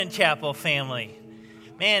Chapel family.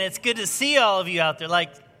 Man, it's good to see all of you out there.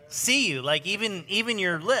 See you. Even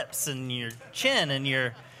your lips and your chin and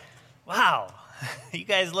your, wow, you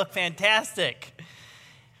guys look fantastic.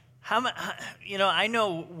 I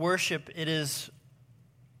know worship, it is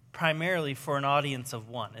primarily for an audience of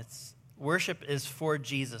one. Worship is for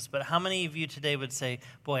Jesus. But how many of you today would say,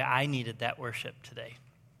 boy, I needed that worship today?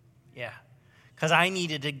 Yeah, because I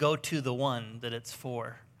needed to go to the one that it's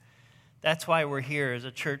for. That's why we're here as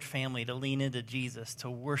a church family, to lean into Jesus,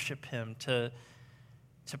 to worship him, to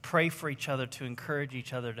pray for each other, to encourage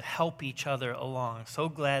each other, to help each other along. So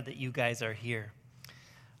glad that you guys are here.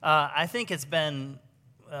 I think it's been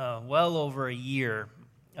well over a year.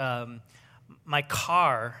 My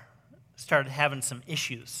car started having some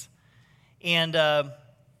issues. And we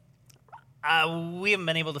haven't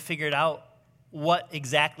been able to figure it out what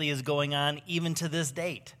exactly is going on even to this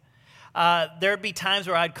date. There'd be times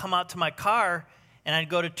where I'd come out to my car and I'd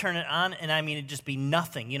go to turn it on, and it'd just be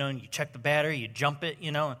nothing, and you check the battery, you jump it,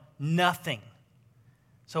 nothing.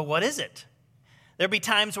 So what is it? There'd be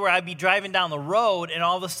times where I'd be driving down the road and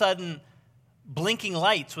all of a sudden blinking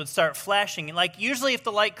lights would start flashing. And usually if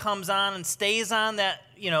the light comes on and stays on, that,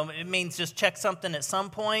 it means just check something at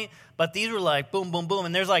some point. But these were boom, boom, boom.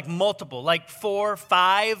 And there's multiple, 4,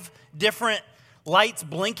 5 different lights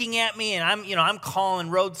blinking at me, and I'm calling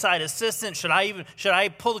roadside assistance. Should I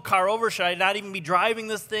pull the car over? Should I not even be driving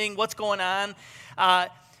this thing? What's going on?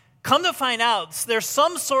 Come to find out, there's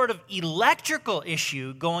some sort of electrical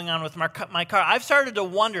issue going on with my car. I've started to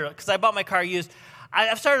wonder, because I bought my car used,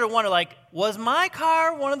 I've started to wonder, was my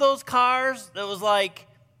car one of those cars that was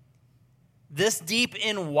this deep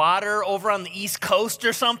in water over on the East Coast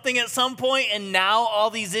or something at some point, and now all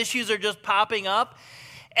these issues are just popping up?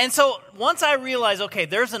 And so once I realized, okay,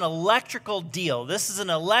 there's an electrical deal, this is an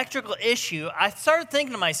electrical issue, I started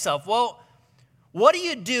thinking to myself, well, what do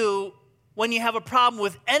you do when you have a problem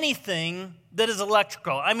with anything that is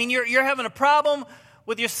electrical? I mean, you're having a problem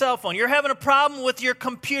with your cell phone, you're having a problem with your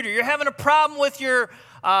computer, you're having a problem with your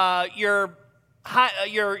Wi-Fi,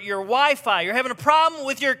 you're having a problem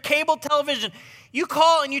with your cable television. You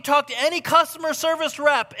call and you talk to any customer service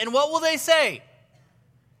rep, and what will they say?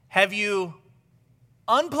 Have you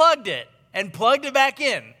unplugged it and plugged it back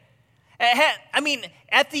in?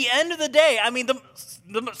 At the end of the day,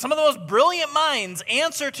 some of the most brilliant minds'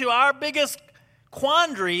 answer to our biggest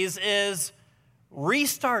quandaries is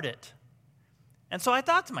restart it. And so I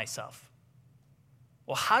thought to myself,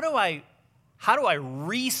 well, how do I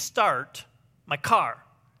restart my car?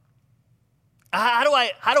 How do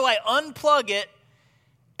I unplug it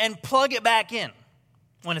and plug it back in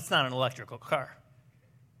when it's not an electrical car?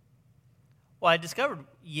 Well, I discovered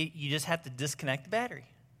you just have to disconnect the battery.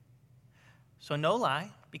 So no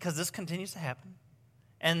lie, because this continues to happen,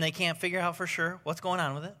 and they can't figure out for sure what's going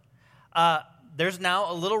on with it. There's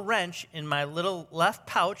now a little wrench in my little left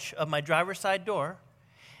pouch of my driver's side door,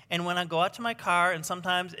 and when I go out to my car and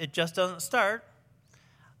sometimes it just doesn't start,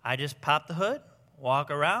 I just pop the hood,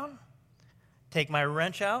 walk around, take my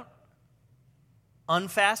wrench out,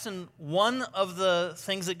 unfasten one of the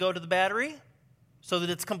things that go to the battery, so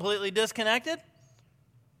that it's completely disconnected,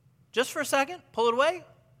 just for a second, pull it away,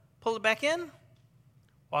 pull it back in,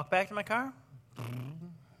 walk back to my car.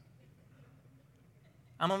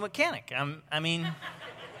 I'm a mechanic. I'm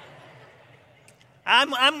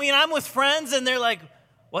with friends, and they're like,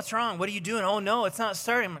 what's wrong? What are you doing? Oh, no, it's not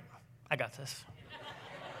starting. I'm like, I got this.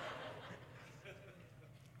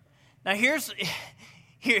 Now, here's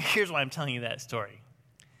why I'm telling you that story.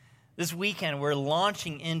 This weekend, we're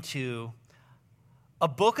launching into a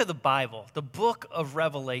book of the Bible, the book of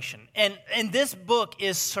Revelation. And this book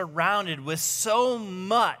is surrounded with so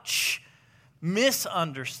much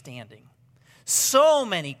misunderstanding, so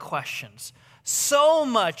many questions, so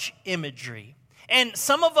much imagery. And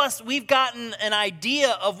some of us, we've gotten an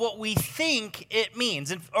idea of what we think it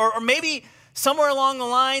means. Or maybe somewhere along the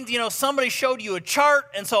lines, somebody showed you a chart,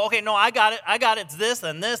 and so, okay, no, I got it, it's this,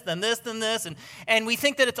 then this, then this, then this. And we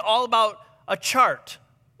think that it's all about a chart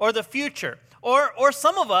or the future. Or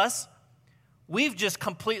some of us, we've just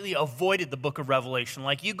completely avoided the book of Revelation.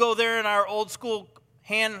 You go there in our old school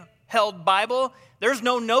handheld Bible, there's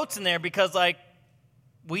no notes in there because,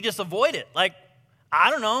 we just avoid it. I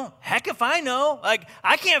don't know. Heck if I know.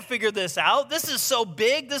 I can't figure this out. This is so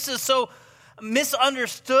big. This is so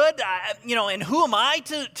misunderstood. And who am I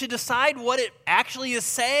to decide what it actually is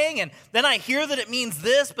saying? And then I hear that it means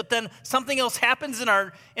this, but then something else happens in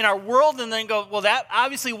our world, and then go, well, that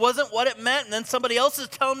obviously wasn't what it meant. And then somebody else is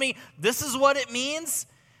telling me this is what it means.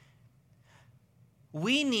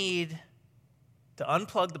 We need to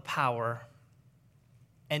unplug the power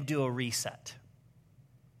and do a reset.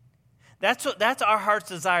 That's our heart's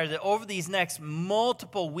desire, that over these next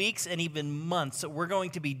multiple weeks and even months that we're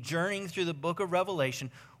going to be journeying through the book of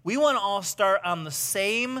Revelation, we want to all start on the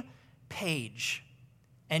same page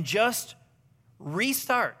and just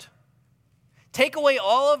restart. Take away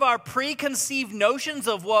all of our preconceived notions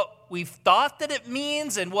of what we've thought that it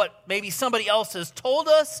means and what maybe somebody else has told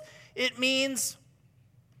us it means,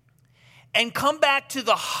 and come back to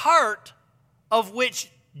the heart of which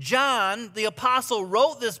John, the apostle,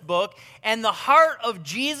 wrote this book, and the heart of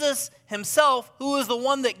Jesus himself, who is the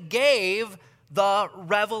one that gave the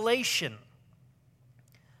revelation.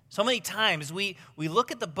 So many times we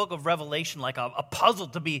look at the book of Revelation like a puzzle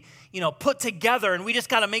to be, put together, and we just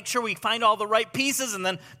got to make sure we find all the right pieces and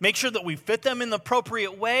then make sure that we fit them in the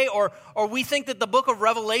appropriate way, or we think that the book of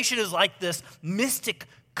Revelation is like this mystic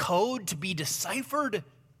code to be deciphered.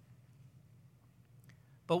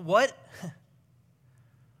 But what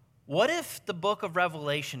if the book of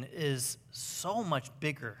Revelation is so much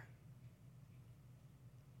bigger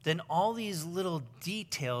than all these little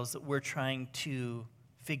details that we're trying to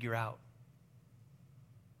figure out?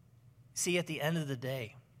 See, at the end of the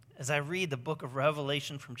day, as I read the book of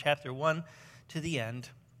Revelation from chapter 1 to the end,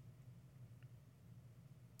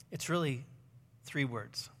 it's really 3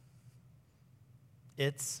 words.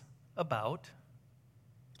 It's about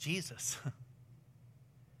Jesus.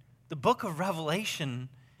 The book of Revelation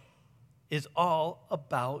is all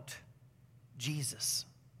about Jesus.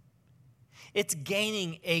 It's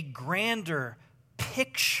gaining a grander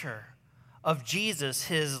picture of Jesus,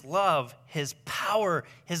 his love, his power,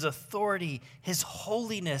 his authority, his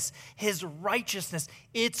holiness, his righteousness.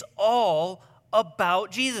 It's all about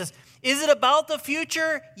Jesus. Is it about the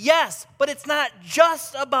future? Yes, but it's not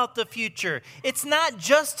just about the future. It's not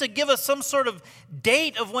just to give us some sort of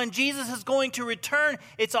date of when Jesus is going to return.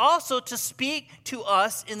 It's also to speak to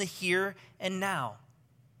us in the here and now.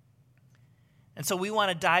 And so we want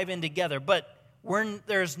to dive in together, but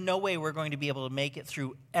there's no way we're going to be able to make it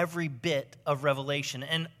through every bit of Revelation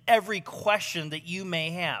and every question that you may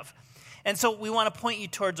have. And so we want to point you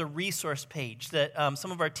towards a resource page that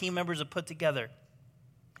some of our team members have put together.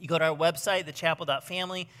 You go to our website,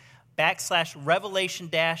 thechapel.family,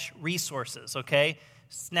 /revelation-resources, okay?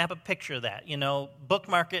 Snap a picture of that,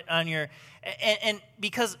 bookmark it on your, and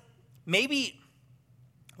because maybe,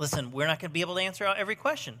 listen, we're not going to be able to answer out every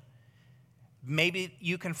question. Maybe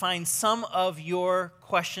you can find some of your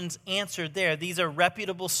questions answered there. These are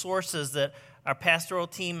reputable sources that our pastoral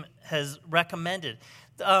team has recommended.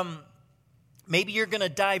 Maybe you're going to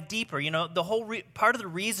dive deeper. The whole part of the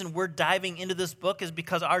reason we're diving into this book is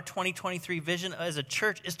because our 2023 vision as a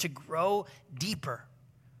church is to grow deeper.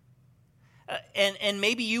 And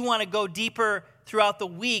maybe you want to go deeper throughout the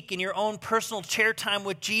week in your own personal chair time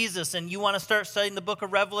with Jesus, and you want to start studying the book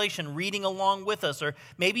of Revelation, reading along with us. Or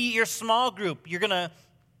maybe your small group, you're going to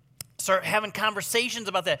start having conversations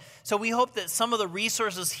about that. So we hope that some of the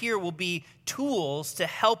resources here will be tools to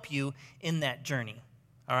help you in that journey,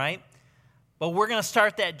 all right? But we're going to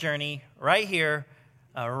start that journey right here,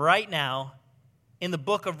 right now, in the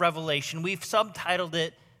book of Revelation. We've subtitled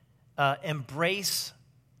it, Embrace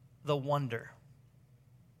the Wonder.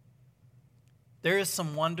 There is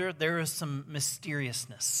some wonder, there is some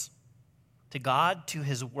mysteriousness to God, to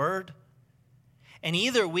his word. And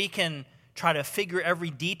either we can try to figure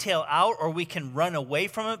every detail out, or we can run away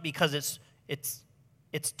from it because it's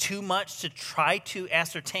too much to try to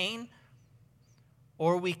ascertain,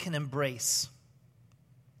 or we can embrace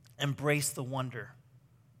the wonder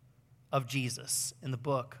of Jesus in the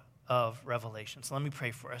book of Revelation. So let me pray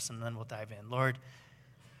for us, and then we'll dive in. Lord,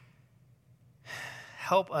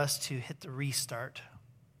 help us to hit the restart.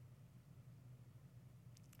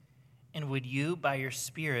 And would you, by your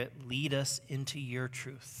Spirit, lead us into your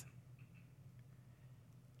truth?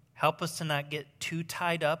 Help us to not get too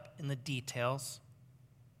tied up in the details.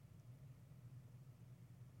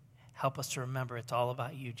 Help us to remember it's all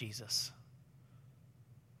about you, Jesus.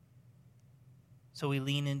 So we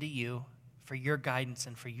lean into you for your guidance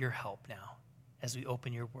and for your help now as we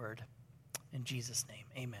open your word. In Jesus' name,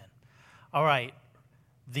 amen. All right,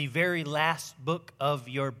 the very last book of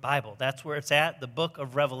your Bible. That's where it's at, the book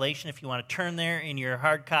of Revelation. If you want to turn there in your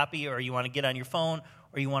hard copy, or you want to get on your phone,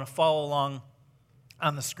 or you want to follow along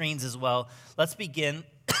on the screens as well. Let's begin,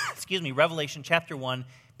 Revelation chapter 1,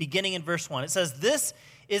 beginning in verse 1. It says, "This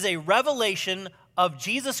is a revelation of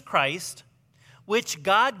Jesus Christ, which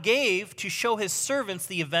God gave to show his servants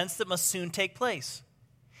the events that must soon take place.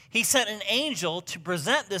 He sent an angel to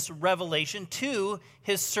present this revelation to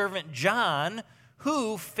his servant John,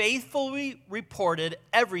 who faithfully reported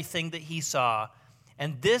everything that he saw.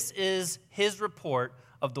 And this is his report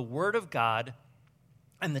of the word of God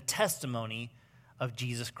and the testimony of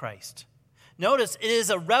Jesus Christ. Notice it is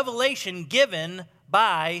a revelation given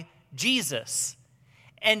by Jesus.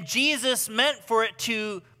 And Jesus meant for it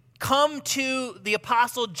to come to the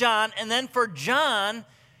Apostle John, and then for John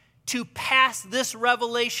to pass this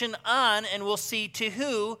revelation on, and we'll see to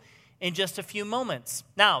who in just a few moments.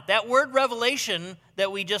 Now, that word revelation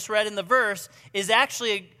that we just read in the verse is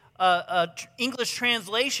actually a English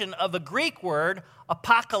translation of a Greek word,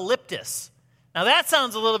 apocalyptis. Now, that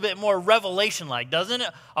sounds a little bit more revelation-like, doesn't it?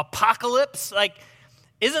 Apocalypse,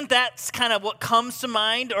 isn't that kind of what comes to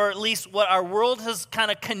mind, or at least what our world has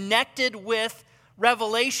kind of connected with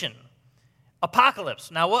revelation?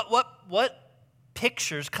 Apocalypse. Now, what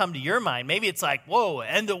pictures come to your mind? Maybe it's like, whoa,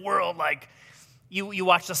 end of the world, like you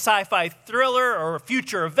watch a sci-fi thriller or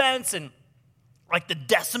future events and like the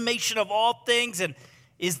decimation of all things. And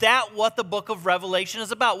is that what the book of Revelation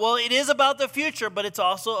is about? Well, it is about the future, but it's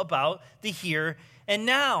also about the here and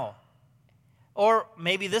now. Or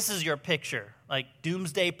maybe this is your picture, like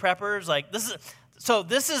doomsday preppers.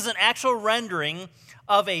 This is an actual rendering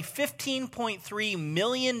of a $15.3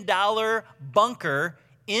 million bunker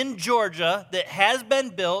in Georgia that has been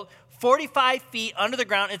built 45 feet under the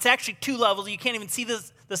ground. It's actually 2 levels. You can't even see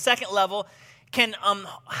the second level. Can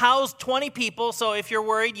house 20 people. So if you're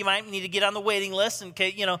worried, you might need to get on the waiting list. And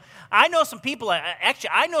I know some people.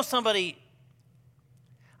 I know somebody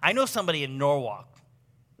in Norwalk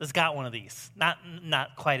that's got one of these.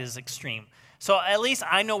 Not quite as extreme. So at least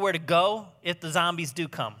I know where to go if the zombies do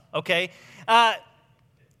come. Okay.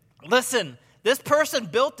 Listen, this person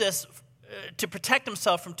built this to protect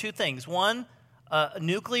himself from 2 things. One, a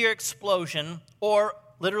nuclear explosion, or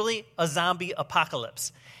literally a zombie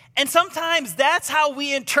apocalypse. And sometimes that's how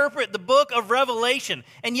we interpret the book of Revelation.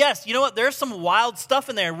 And yes, you know what? There's some wild stuff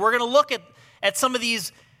in there. We're going to look at some of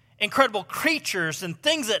these incredible creatures and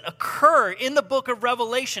things that occur in the book of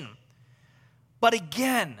Revelation. But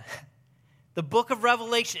again, the book of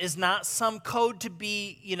Revelation is not some code to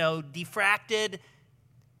be, diffracted.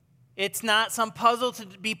 It's not some puzzle to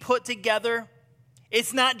be put together.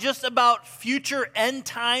 It's not just about future end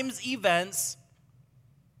times events.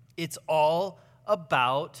 It's all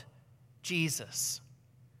about Jesus.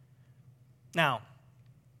 Now,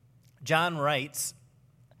 John writes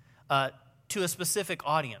to a specific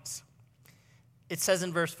audience. It says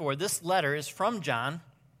in verse 4, this letter is from John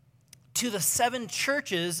to the 7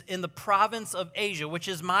 churches in the province of Asia, which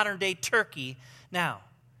is modern-day Turkey now.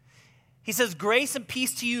 He says, grace and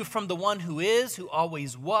peace to you from the one who is, who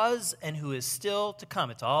always was, and who is still to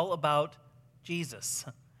come. It's all about Jesus.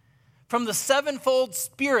 From the 7-fold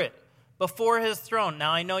Spirit before his throne.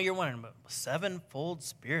 Now, I know you're wondering, but 7-fold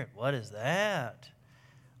Spirit, what is that?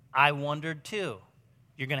 I wondered too.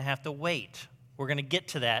 You're going to have to wait. We're going to get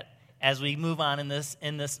to that as we move on in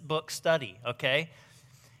this book study, okay?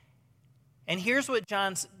 And here's what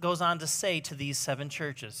John goes on to say to these 7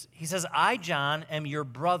 churches. He says, I, John, am your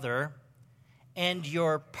brother and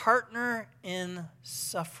your partner in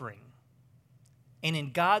suffering and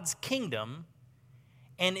in God's kingdom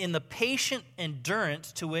and in the patient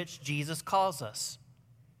endurance to which Jesus calls us.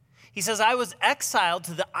 He says, I was exiled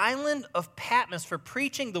to the island of Patmos for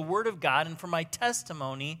preaching the word of God and for my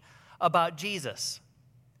testimony about Jesus.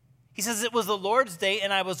 He says, it was the Lord's day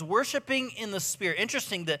and I was worshiping in the Spirit.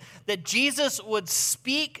 Interesting that Jesus would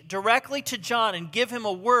speak directly to John and give him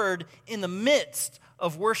a word in the midst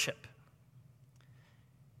of worship.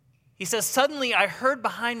 He says, suddenly I heard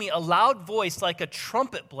behind me a loud voice like a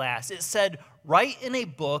trumpet blast. It said, write in a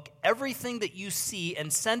book everything that you see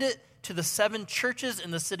and send it to the 7 churches in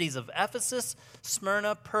the cities of Ephesus,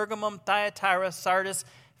 Smyrna, Pergamum, Thyatira, Sardis,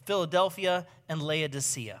 Philadelphia, and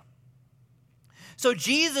Laodicea. So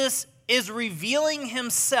Jesus is revealing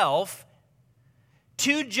himself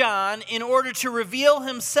to John in order to reveal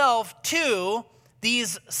himself to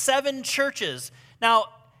these 7 churches. Now,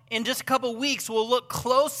 in just a couple weeks, we'll look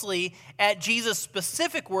closely at Jesus'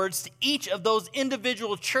 specific words to each of those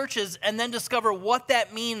individual churches and then discover what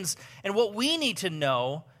that means and what we need to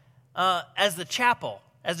know as the chapel,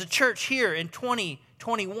 as a church here in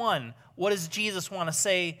 2021. What does Jesus want to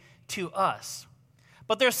say to us?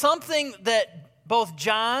 But there's something that both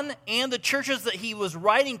John and the churches that he was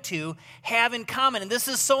writing to have in common. And this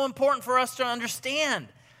is so important for us to understand,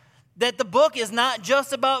 that the book is not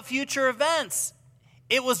just about future events.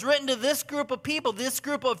 It was written to this group of people, this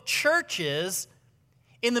group of churches,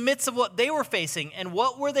 in the midst of what they were facing. And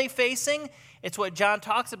what were they facing? It's what John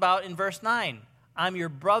talks about in verse 9. I'm your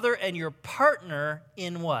brother and your partner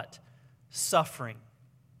in what? Suffering.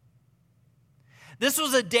 This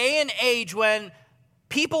was a day and age when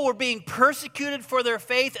people were being persecuted for their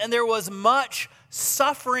faith, and there was much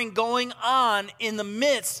suffering going on in the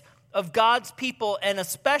midst of God's people, and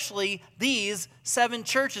especially these 7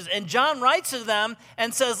 churches. And John writes to them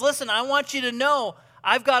and says, listen, I want you to know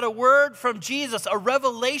I've got a word from Jesus, a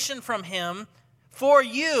revelation from him for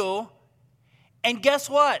you. And guess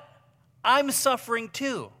what? I'm suffering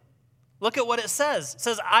too. Look at what it says.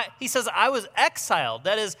 He says, I was exiled.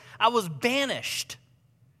 That is, I was banished.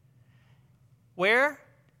 Where?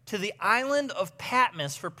 To the island of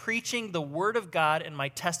Patmos for preaching the word of God and my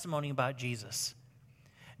testimony about Jesus.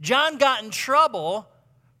 John got in trouble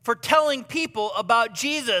for telling people about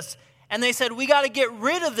Jesus. And they said, we got to get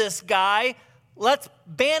rid of this guy. Let's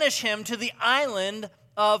banish him to the island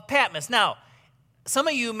of Patmos. Now, some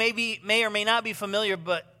of you may or may not be familiar,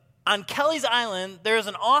 but on Kelly's Island, there's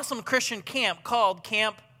an awesome Christian camp called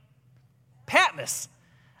Camp Patmos.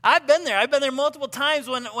 I've been there multiple times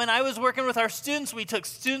when I was working with our students. We took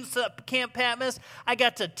students to Camp Patmos. I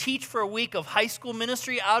got to teach for a week of high school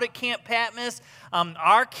ministry out at Camp Patmos.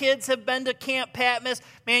 Our kids have been to Camp Patmos.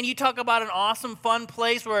 Man, you talk about an awesome, fun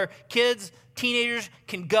place where kids, teenagers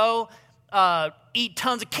can go, eat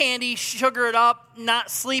tons of candy, sugar it up, not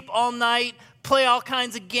sleep all night, play all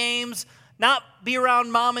kinds of games, not be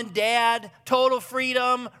around mom and dad, total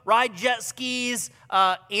freedom, ride jet skis,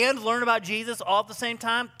 and learn about Jesus all at the same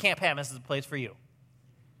time. Camp Patmos is the place for you.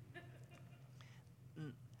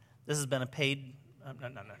 This has been a paid... No,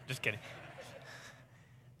 just kidding.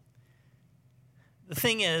 The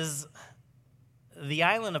thing is, the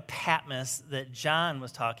island of Patmos that John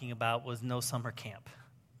was talking about was no summer camp.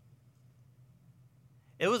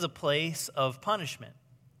 It was a place of punishment.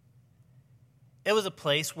 It was a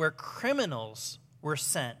place where criminals were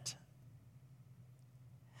sent.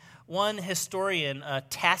 One historian,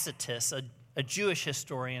 Tacitus, a Jewish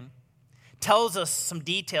historian, tells us some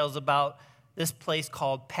details about this place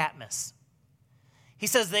called Patmos. He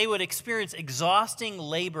says they would experience exhausting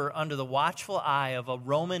labor under the watchful eye of a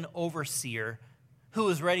Roman overseer who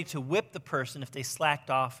was ready to whip the person if they slacked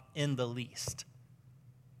off in the least.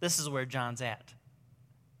 This is where John's at.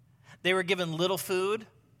 They were given little food,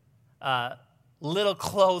 little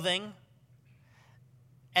clothing,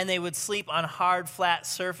 and they would sleep on hard, flat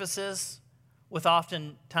surfaces with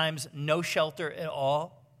oftentimes no shelter at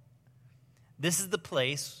all. This is the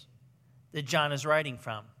place that John is writing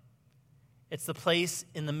from. It's the place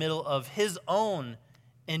in the middle of his own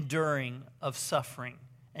enduring of suffering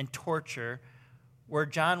and torture where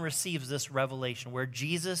John receives this revelation, where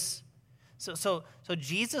Jesus... So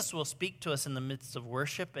Jesus will speak to us in the midst of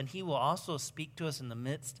worship, and he will also speak to us in the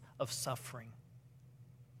midst of suffering.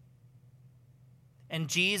 And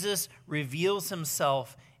Jesus reveals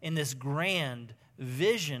himself in this grand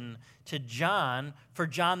vision to John, for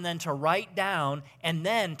John then to write down and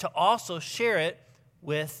then to also share it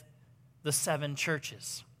with the 7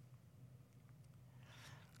 churches.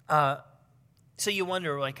 So you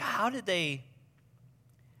wonder, like, how did the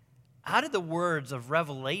words of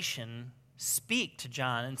Revelation speak to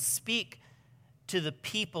John and speak to the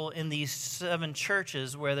people in these 7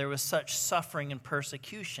 churches where there was such suffering and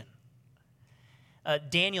persecution?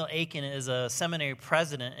 Daniel Aiken is a seminary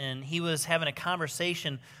president, and he was having a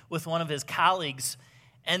conversation with one of his colleagues,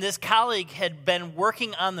 and this colleague had been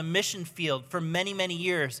working on the mission field for many, many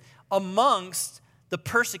years amongst the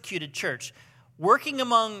persecuted church, working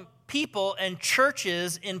among people and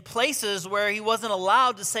churches in places where he wasn't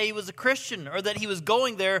allowed to say he was a Christian or that he was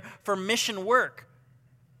going there for mission work.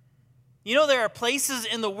 You know, there are places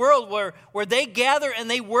in the world where they gather and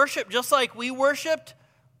they worship just like we worshiped,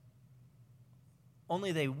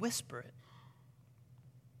 only they whisper it.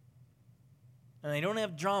 And they don't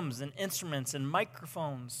have drums and instruments and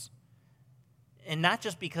microphones. And not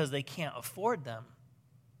just because they can't afford them,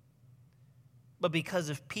 but because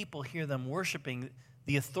if people hear them worshiping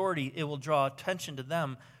the authority, it will draw attention to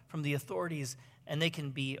them from the authorities, and they can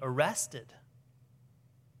be arrested,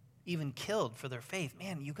 even killed for their faith.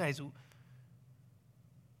 Man, you guys,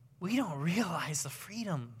 we don't realize the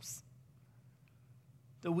freedoms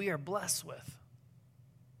that we are blessed with.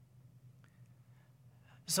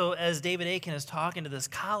 So as David Aiken is talking to this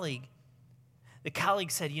colleague, the colleague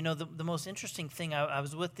said, you know, the most interesting thing, I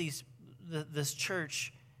was with this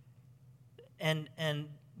church, and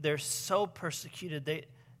they're so persecuted.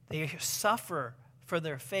 They suffer for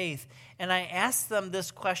their faith. And I asked them this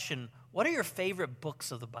question: what are your favorite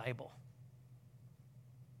books of the Bible?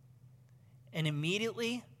 And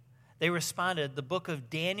immediately they responded, the book of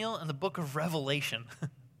Daniel and the book of Revelation.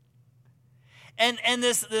 and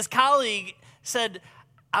this colleague said,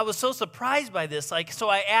 I was so surprised by this. So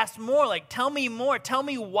I asked more, tell me more. Tell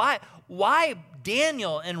me why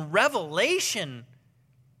Daniel and Revelation?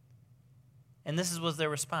 And this was their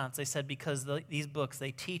response. They said, because these books,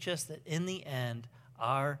 they teach us that in the end,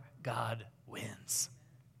 our God wins.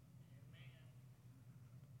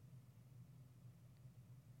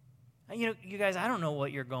 You guys, I don't know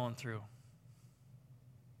what you're going through.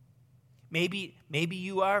 Maybe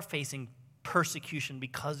you are facing persecution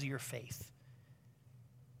because of your faith.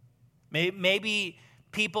 Maybe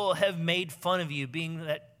people have made fun of you being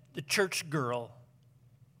the church girl.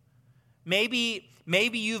 Maybe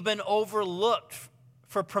you've been overlooked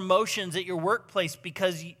for promotions at your workplace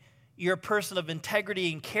because you're a person of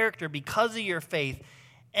integrity and character because of your faith.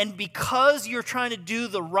 And because you're trying to do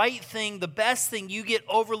the right thing, the best thing, you get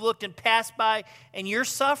overlooked and passed by, and you're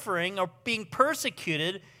suffering or being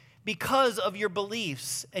persecuted because of your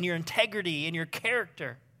beliefs and your integrity and your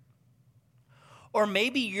character. Or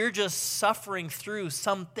maybe you're just suffering through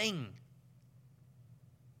something,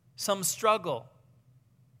 some struggle,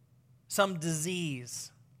 some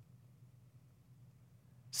disease,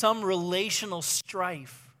 some relational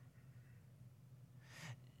strife.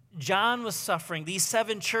 John was suffering. These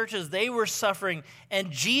 7 churches, they were suffering.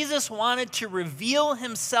 And Jesus wanted to reveal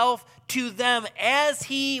himself to them as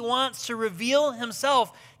he wants to reveal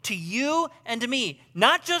himself to you and to me.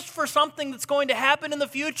 Not just for something that's going to happen in the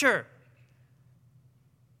future,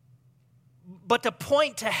 but to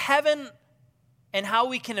point to heaven and how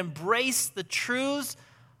we can embrace the truths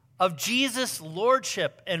of Jesus'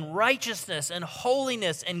 lordship and righteousness and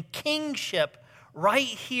holiness and kingship right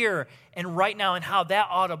here and right now, and how that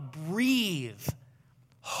ought to breathe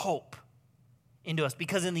hope into us.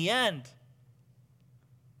 Because in the end,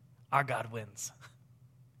 our God wins.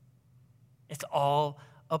 It's all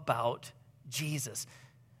about Jesus.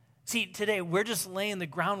 See, today we're just laying the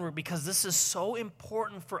groundwork because this is so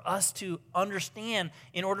important for us to understand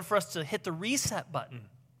in order for us to hit the reset button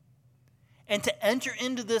and to enter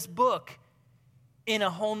into this book in a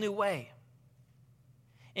whole new way.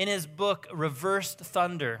 In his book, Reversed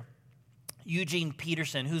Thunder, Eugene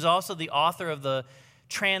Peterson, who's also the author of the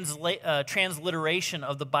transliteration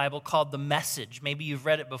of the Bible called The Message. Maybe you've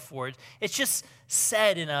read it before. It's just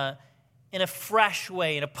said in a fresh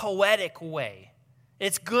way, in a poetic way.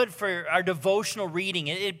 It's good for our devotional reading.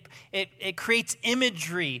 It creates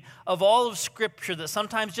imagery of all of Scripture that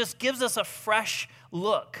sometimes just gives us a fresh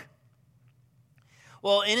look.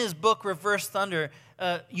 Well, in his book, Reversed Thunder,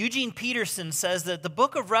 Eugene Peterson says that the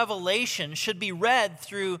book of Revelation should be read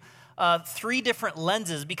through 3 different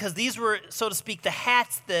lenses because these were, so to speak, the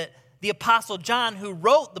hats that the Apostle John, who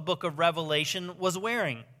wrote the book of Revelation, was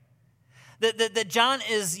wearing. That John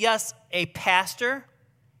is, yes, a pastor,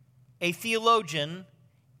 a theologian,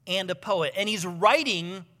 and a poet. And he's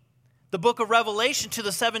writing the book of Revelation to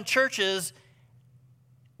the 7 churches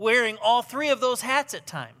wearing all 3 of those hats at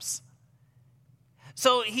times.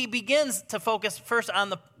 So he begins to focus first on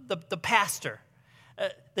the pastor.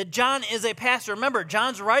 That John is a pastor. Remember,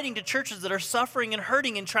 John's writing to churches that are suffering and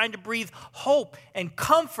hurting and trying to breathe hope and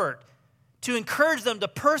comfort to encourage them to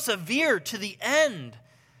persevere to the end.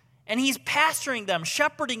 And he's pastoring them,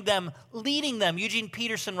 shepherding them, leading them. Eugene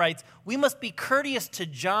Peterson writes, "We must be courteous to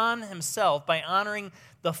John himself by honoring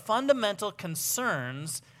the fundamental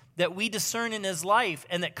concerns that we discern in his life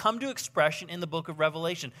and that come to expression in the book of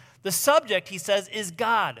Revelation. The subject," he says, "is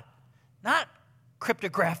God, not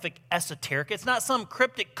cryptographic esoteric. It's not some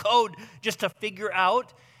cryptic code just to figure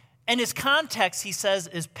out. And his context," he says,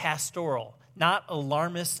 "is pastoral, not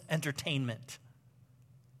alarmist entertainment."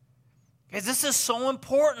 Guys, this is so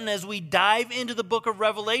important as we dive into the book of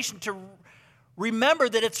Revelation to remember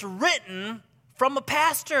that it's written from a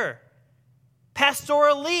pastor,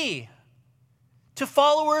 pastorally, to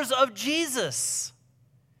followers of Jesus,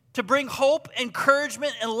 to bring hope,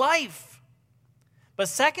 encouragement, and life. But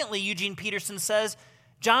secondly, Eugene Peterson says,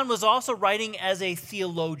 John was also writing as a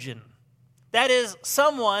theologian. That is,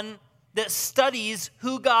 someone that studies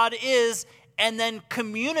who God is and then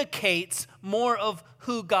communicates more of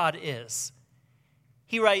who God is.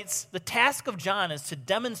 He writes, "The task of John is to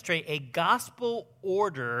demonstrate a gospel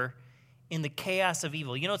order in the chaos of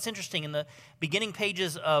evil." You know, it's interesting. In the beginning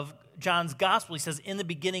pages of John's gospel, he says, "In the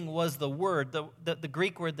beginning was the word." The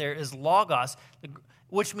Greek word there is logos,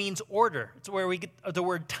 which means order. It's where we get the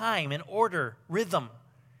word time and order, rhythm.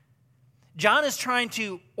 John is trying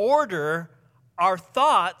to order our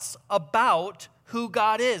thoughts about who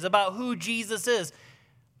God is, about who Jesus is.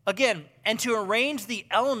 Again, and to arrange the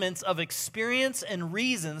elements of experience and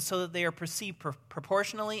reason so that they are perceived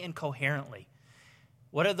proportionally and coherently.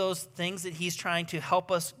 What are those things that he's trying to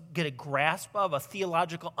help us get a grasp of, a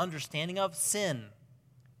theological understanding of? Sin,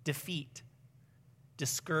 defeat,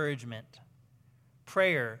 discouragement,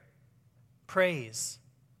 prayer, praise,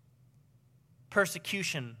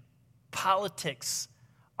 persecution, politics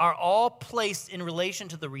are all placed in relation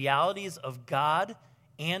to the realities of God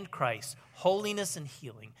and Christ, holiness and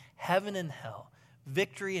healing, heaven and hell,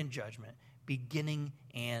 victory and judgment, beginning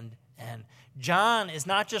and end. John is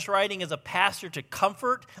not just writing as a pastor to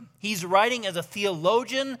comfort, he's writing as a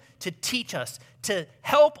theologian to teach us, to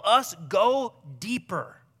help us go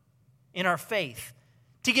deeper in our faith,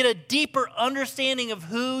 to get a deeper understanding of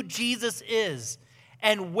who Jesus is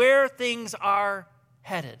and where things are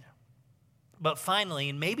headed. But finally,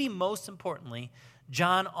 and maybe most importantly,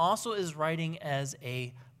 John also is writing as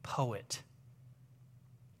a poet.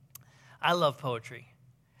 I love poetry.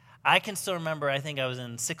 I can still remember, I think I was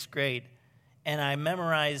in 6th grade, and I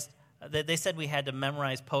memorized, they said we had to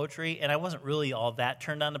memorize poetry, and I wasn't really all that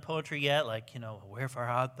turned on to poetry yet, like, wherefore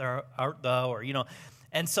art thou, or,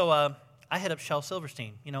 And so I hit up Shel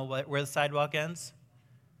Silverstein, where the sidewalk ends.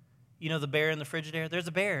 The bear in the Frigidaire? There's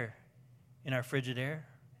a bear in our Frigidaire.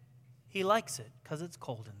 He likes it because it's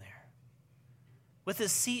cold in there. With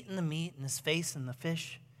his seat in the meat and his face in the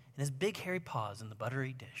fish and his big hairy paws in the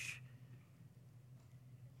buttery dish.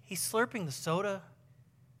 He's slurping the soda.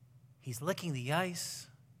 He's licking the ice.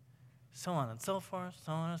 So on and so forth,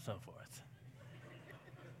 so on and so forth.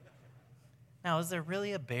 Now, is there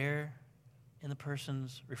really a bear in the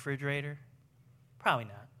person's refrigerator? Probably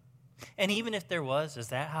not. And even if there was, is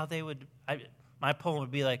that how they would... my poem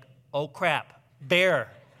would be like, oh crap,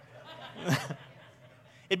 bear.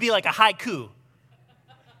 It'd be like a haiku.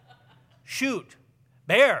 Shoot,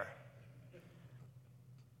 bear.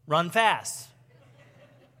 Run fast.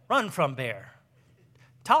 Run from bear.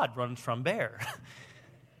 Todd runs from bear.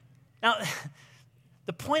 Now,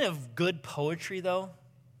 the point of good poetry, though,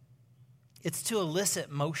 it's to elicit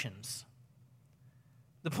emotions.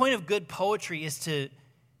 The point of good poetry is to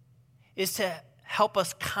help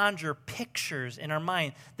us conjure pictures in our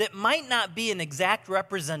mind that might not be an exact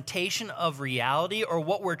representation of reality or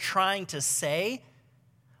what we're trying to say,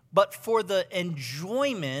 but for the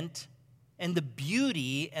enjoyment and the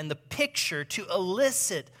beauty and the picture to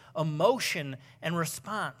elicit emotion and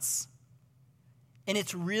response. And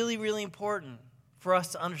it's really, really important for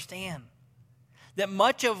us to understand that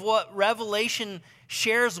much of what Revelation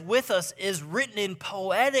shares with us is written in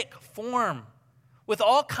poetic form, with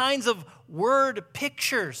all kinds of word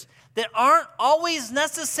pictures that aren't always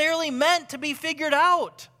necessarily meant to be figured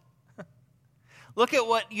out. Look at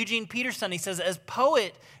what Eugene Peterson, he says, as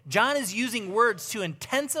poet, John is using words to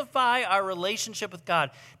intensify our relationship with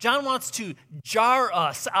God. John wants to jar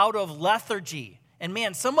us out of lethargy. And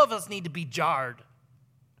man, some of us need to be jarred.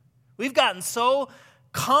 We've gotten so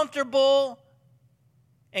comfortable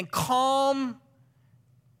and calm,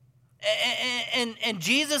 and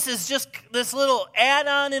Jesus is just this little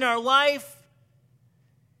add-on in our life.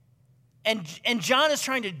 And John is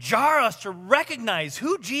trying to jar us to recognize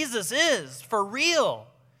who Jesus is for real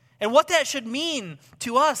and what that should mean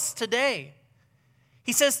to us today.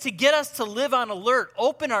 He says to get us to live on alert,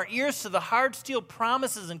 open our ears to the hard steel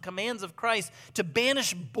promises and commands of Christ, to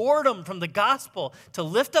banish boredom from the gospel, to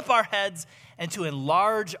lift up our heads, and to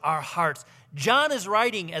enlarge our hearts. John is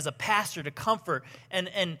writing as a pastor to comfort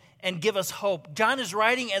and give us hope. John is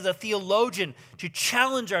writing as a theologian to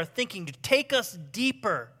challenge our thinking, to take us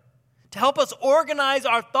deeper, to help us organize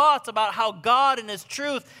our thoughts about how God and His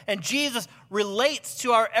truth and Jesus relates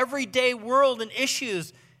to our everyday world and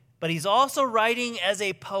issues. But he's also writing as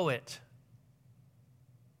a poet.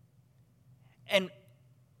 And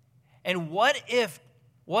what if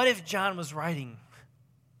John was writing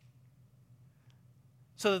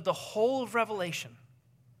so that the whole of Revelation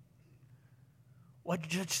would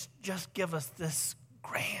just give us this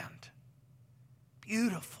grand,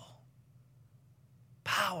 beautiful,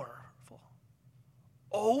 powerful,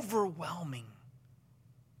 overwhelming,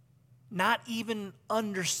 not even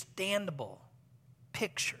understandable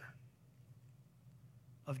picture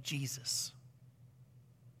of Jesus?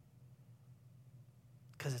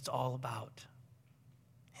 Because it's all about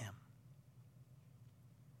Him.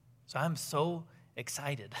 So I'm so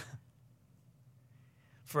excited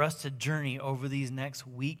for us to journey over these next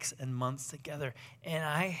weeks and months together. And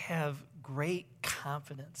I have great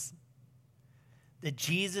confidence that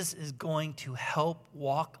Jesus is going to help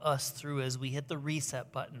walk us through as we hit the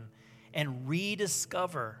reset button and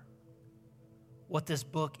rediscover what this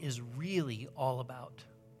book is really all about.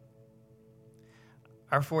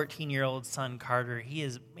 Our 14-year-old son, Carter,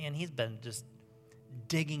 he's been just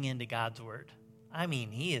digging into God's word. I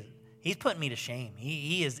mean, he's putting me to shame.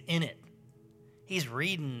 He is in it. He's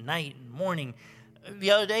reading night and morning.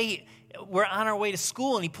 The other day, we're on our way to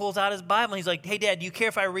school, and he pulls out his Bible, and he's like, "Hey, Dad, do you care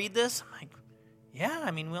if I read this?" I'm like, "Yeah,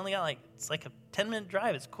 I mean, we only got it's like a 10-minute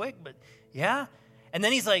drive. It's quick, but yeah." And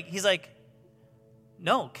then he's like,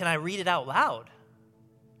 no, can I read it out loud?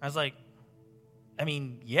 I was like, I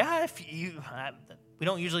mean, yeah, we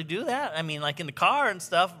don't usually do that. I mean, like in the car and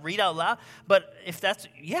stuff, read out loud. But if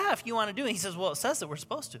you want to do it. He says, well, it says that we're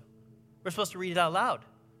supposed to. We're supposed to read it out loud.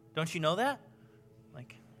 Don't you know that?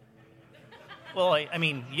 Like, well, I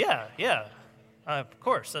mean, yeah. Of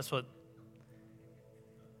course, that's what.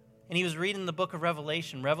 And he was reading the book of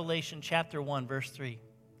Revelation chapter 1, verse 3. It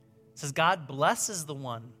says, God blesses the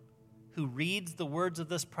one who reads the words of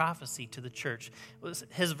this prophecy to the church.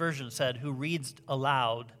 His version said, who reads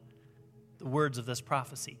aloud the words of this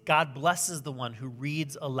prophecy. God blesses the one who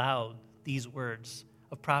reads aloud these words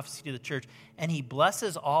of prophecy to the church, and he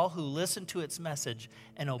blesses all who listen to its message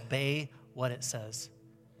and obey what it says.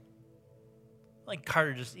 Like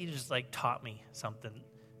Carter he just like taught me something.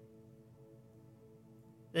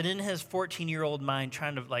 That in his 14-year-old mind,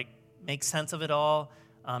 trying to like make sense of it all,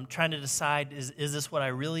 trying to decide, is this what I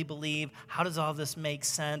really believe? How does all this make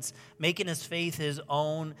sense? Making his faith his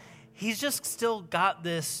own. He's just still got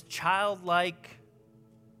this childlike,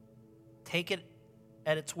 take it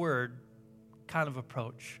at its word kind of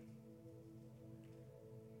approach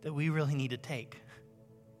that we really need to take.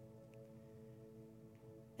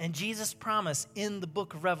 And Jesus' promise in the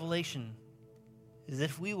book of Revelation is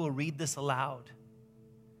if we will read this aloud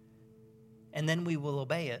and then we will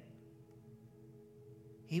obey it,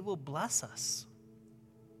 he will bless us.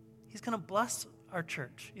 He's going to bless our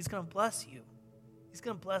church. He's going to bless you. He's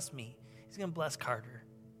going to bless me. He's going to bless Carter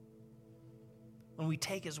when we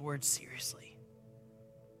take his word seriously.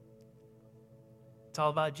 It's all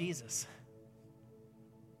about Jesus.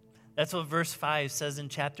 That's what verse 5 says in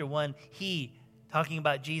chapter 1. He, talking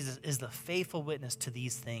about Jesus, is the faithful witness to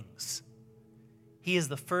these things. He is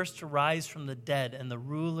the first to rise from the dead and the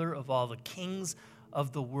ruler of all the kings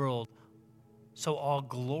of the world. So all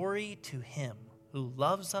glory to him who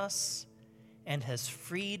loves us and has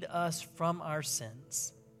freed us from our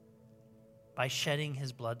sins by shedding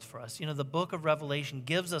his blood for us. You know, the book of Revelation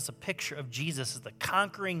gives us a picture of Jesus as the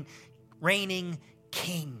conquering, reigning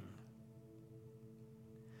king.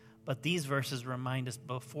 But these verses remind us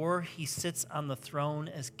before he sits on the throne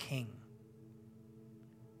as king,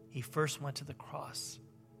 he first went to the cross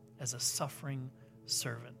as a suffering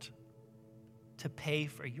servant to pay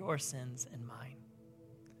for your sins and mine.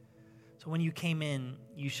 So when you came in,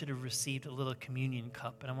 you should have received a little communion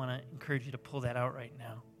cup, and I want to encourage you to pull that out right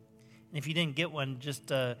now. And if you didn't get one,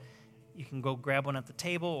 just you can go grab one at the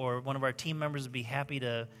table, or one of our team members would be happy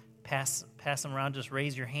to pass them around. Just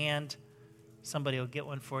raise your hand. Somebody will get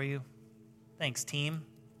one for you. Thanks, team.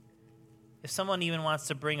 If someone even wants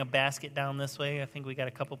to bring a basket down this way, I think we got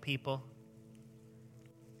a couple people.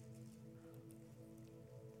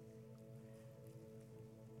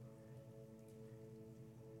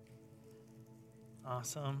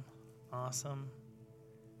 Awesome.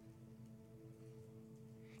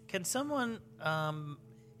 Can someone,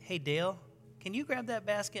 hey Dale, can you grab that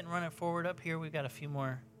basket and run it forward up here? We've got a few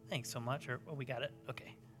more. Thanks so much. We got it.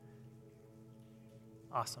 Okay.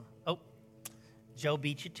 Awesome. Oh, Joe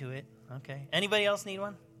beat you to it. Okay. Anybody else need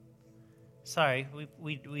one? Sorry,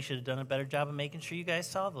 we should have done a better job of making sure you guys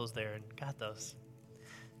saw those there and got those.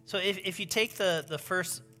 So if you take the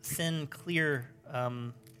first thin, clear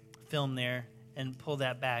film there and pull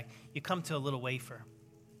that back, you come to a little wafer.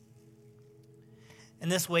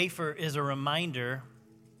 And this wafer is a reminder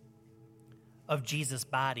of Jesus'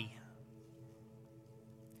 body.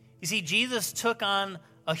 You see, Jesus took on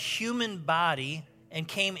a human body and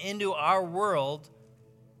came into our world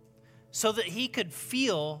so that he could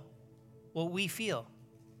feel what we feel.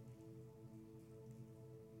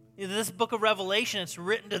 This book of Revelation, it's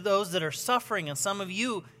written to those that are suffering, and some of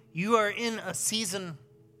you are in a season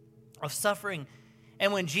of suffering.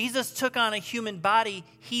 And when Jesus took on a human body,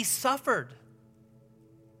 he suffered.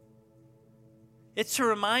 It's to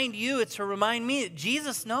remind you, it's to remind me that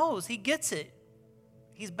Jesus knows, he gets it.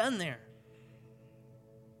 He's been there.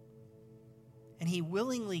 And he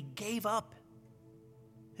willingly gave up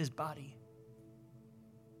his body.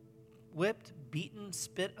 Whipped, beaten,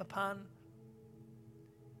 spit upon,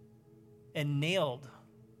 and nailed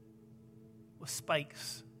with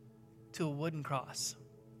spikes to a wooden cross.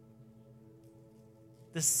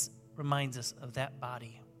 This reminds us of that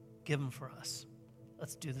body given for us.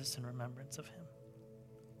 Let's do this in remembrance of him.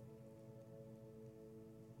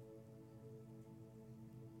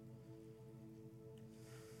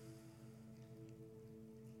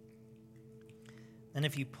 Then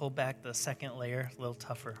if you pull back the second layer, a little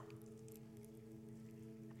tougher,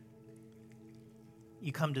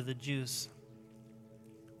 you come to the juice.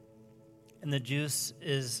 And the juice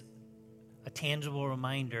is a tangible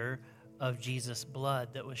reminder of Jesus'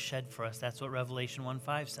 blood that was shed for us. That's what Revelation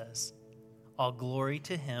 1:5 says. All glory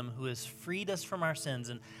to him who has freed us from our sins.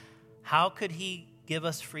 And how could he give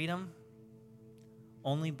us freedom?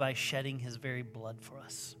 Only by shedding his very blood for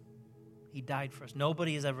us. He died for us.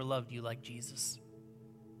 Nobody has ever loved you like Jesus.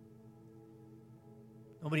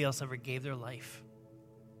 Nobody else ever gave their life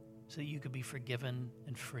so that you could be forgiven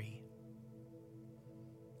and free.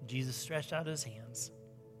 Jesus stretched out his hands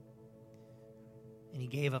and he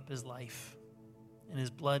gave up his life and his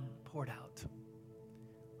blood poured out.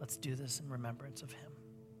 Let's do this in remembrance of him.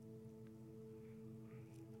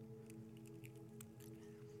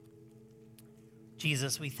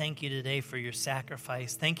 Jesus, we thank you today for your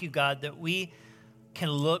sacrifice. Thank you, God, that we can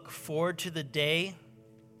look forward to the day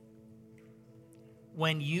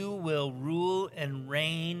when you will rule and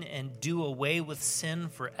reign and do away with sin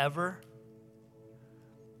forever.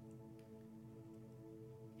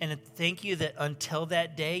 And thank you that until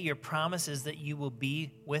that day, your promise is that you will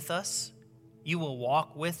be with us. You will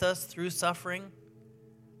walk with us through suffering.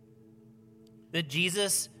 That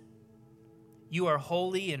Jesus, you are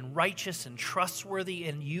holy and righteous and trustworthy,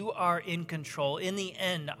 and you are in control. In the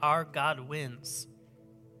end, our God wins.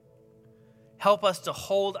 Help us to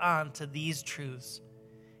hold on to these truths.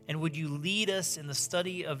 And would you lead us in the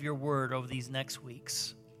study of your word over these next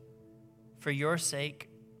weeks for your sake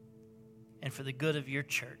and for the good of your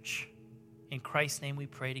church. In Christ's name we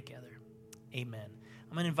pray together. Amen.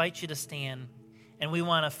 I'm going to invite you to stand, and we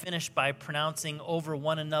want to finish by pronouncing over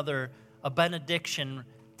one another a benediction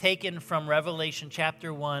taken from Revelation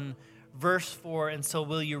chapter 1, verse 4. And so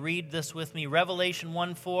will you read this with me? Revelation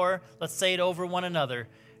 1:4. Let's say it over one another.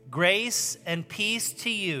 Grace and peace to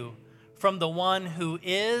you from the one who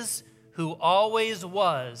is, who always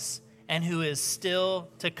was, and who is still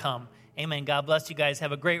to come. Amen. God bless you guys.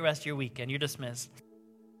 Have a great rest of your weekend. You're dismissed.